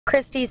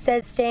Christy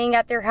says staying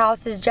at their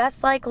house is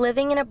just like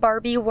living in a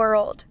Barbie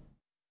world.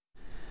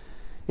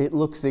 It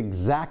looks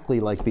exactly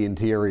like the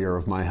interior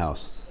of my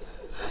house.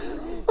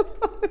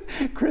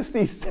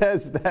 Christy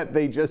says that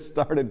they just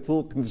started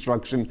pool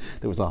construction.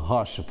 There was a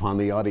hush upon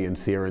the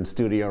audience here in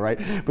studio,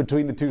 right?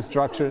 Between the two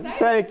structures.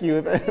 Thank you.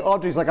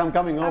 Audrey's like, I'm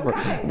coming over.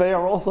 They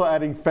are also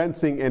adding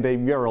fencing and a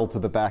mural to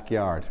the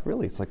backyard.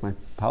 Really, it's like my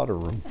powder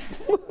room.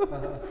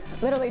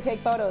 Literally take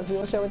photos. We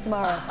will show it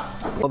tomorrow.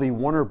 Well, the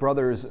Warner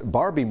Brothers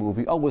Barbie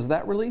movie, oh, was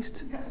that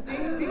released?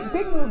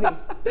 Big movie.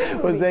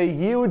 Was a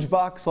huge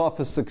box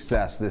office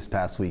success this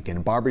past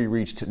weekend. Barbie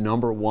reached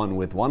 #1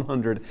 with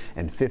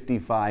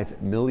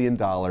 $155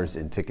 million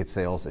in ticket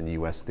sales in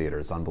U.S.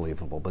 theaters.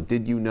 Unbelievable. But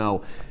did you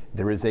know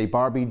there is a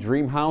Barbie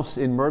dream house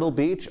in Myrtle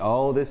Beach?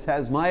 Oh, this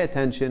has my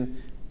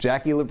attention.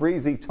 Jackie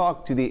Labrizzi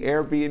talked to the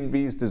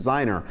Airbnb's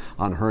designer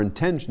on her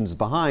intentions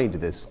behind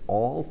this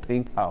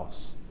all-pink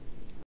house.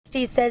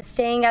 Christy says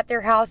staying at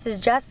their house is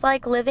just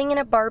like living in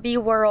a Barbie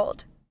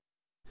world.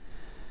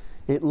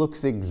 It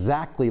looks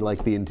exactly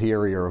like the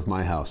interior of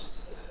my house.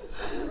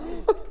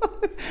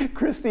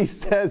 Christy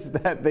says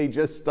that they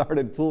just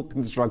started pool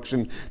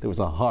construction. There was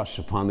a hush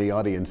upon the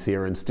audience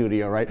here in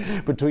studio,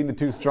 right? Between the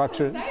two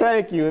structures.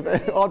 Thank you.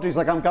 Audrey's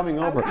like, I'm coming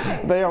over.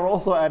 They are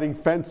also adding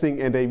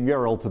fencing and a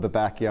mural to the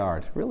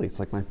backyard. Really, it's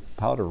like my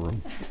powder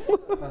room.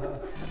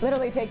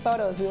 Literally take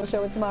photos. We will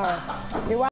show it tomorrow. You're